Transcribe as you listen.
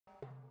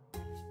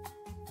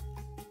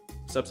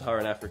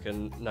Sub-Saharan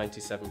African,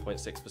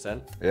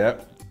 97.6%. Yeah.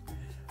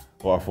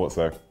 Well, I thought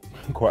so.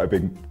 Quite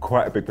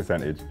a big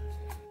percentage.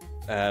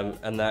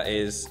 And that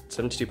is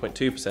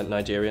 72.2%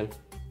 Nigerian.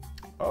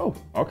 Oh,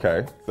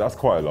 okay. So that's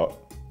quite a lot.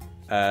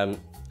 And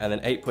then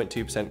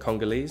 8.2%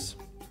 Congolese.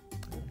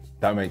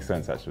 That makes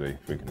sense, actually,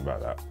 thinking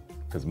about that.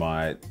 Because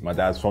my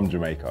dad's from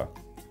Jamaica,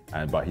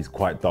 but he's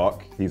quite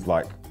dark. He's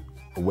like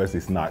Wesley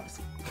Snipes,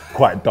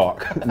 quite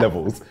dark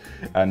levels.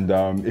 And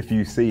if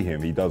you see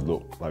him, he does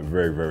look like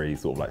very, very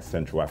sort of like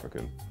Central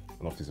African.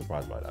 I'm not too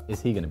surprised by that. Is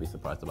he going to be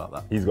surprised about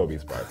that? He's got to be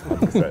surprised,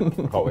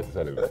 100%. I can't wait to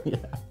tell him. Yeah.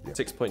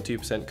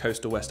 6.2%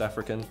 Coastal West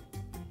African.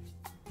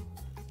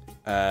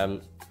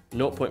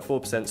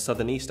 0.4%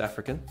 Southern East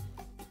African.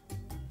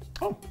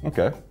 Oh,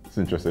 okay. It's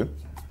interesting.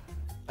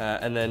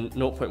 And then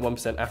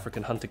 0.1%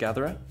 African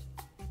hunter-gatherer.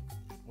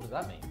 What does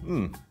that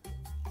mean?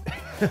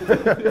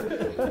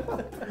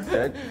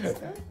 Okay.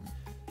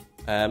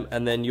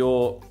 And then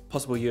your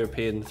possible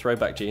European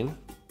throwback gene,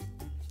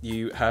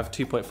 you have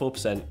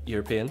 2.4%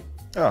 European.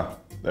 Ah,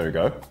 there we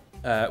go.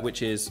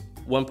 Which is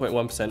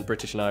 1.1%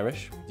 British and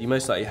Irish. You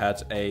most likely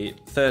had a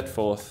third,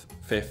 fourth,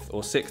 fifth,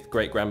 or sixth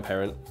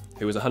great-grandparent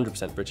who was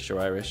 100% British or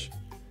Irish.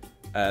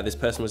 This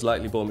person was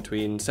likely born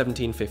between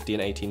 1750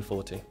 and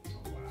 1840.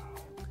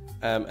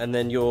 And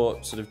then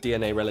your sort of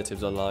DNA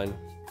relatives online,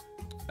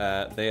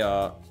 they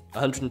are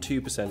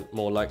 102%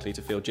 more likely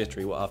to feel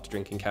jittery after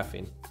drinking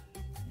caffeine.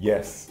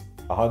 Yes,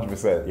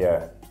 100%,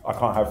 yeah. I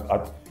can't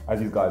have,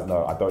 as you guys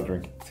know, I don't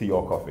drink tea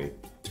or coffee.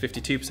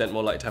 52%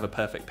 more likely to have a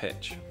perfect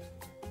pitch.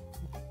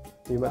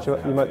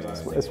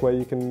 It's where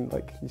you can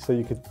so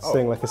you could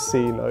sing like a C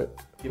note.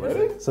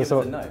 Really? So Give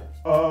us a note.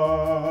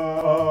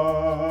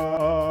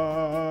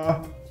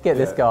 Get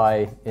this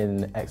guy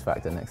in X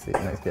Factor next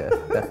year,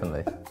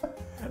 definitely.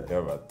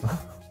 Yeah, man.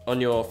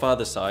 On your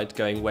father's side,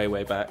 going way,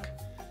 way back,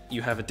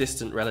 you have a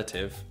distant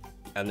relative,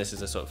 and this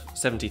is a sort of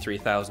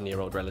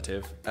 73,000-year-old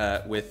relative,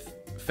 with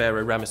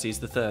Pharaoh Ramesses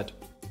III.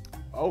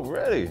 Oh,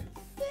 really?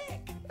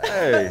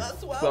 Hey,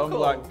 That's well some cool.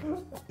 like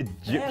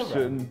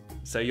Egyptian.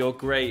 So your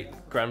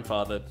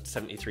great-grandfather,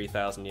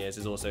 73,000 years,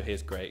 is also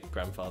his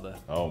great-grandfather.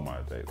 Oh my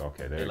days.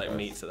 Okay, there It you like go.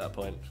 meets at that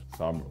point.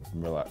 So I'm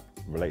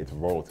related to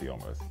royalty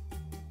almost.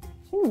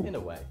 In a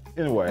way.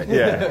 In a way,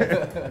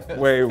 yeah.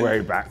 way, way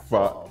back,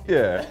 but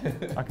yeah,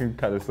 I can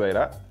kind of say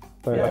that.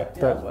 Don't let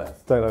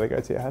it go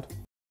to your head.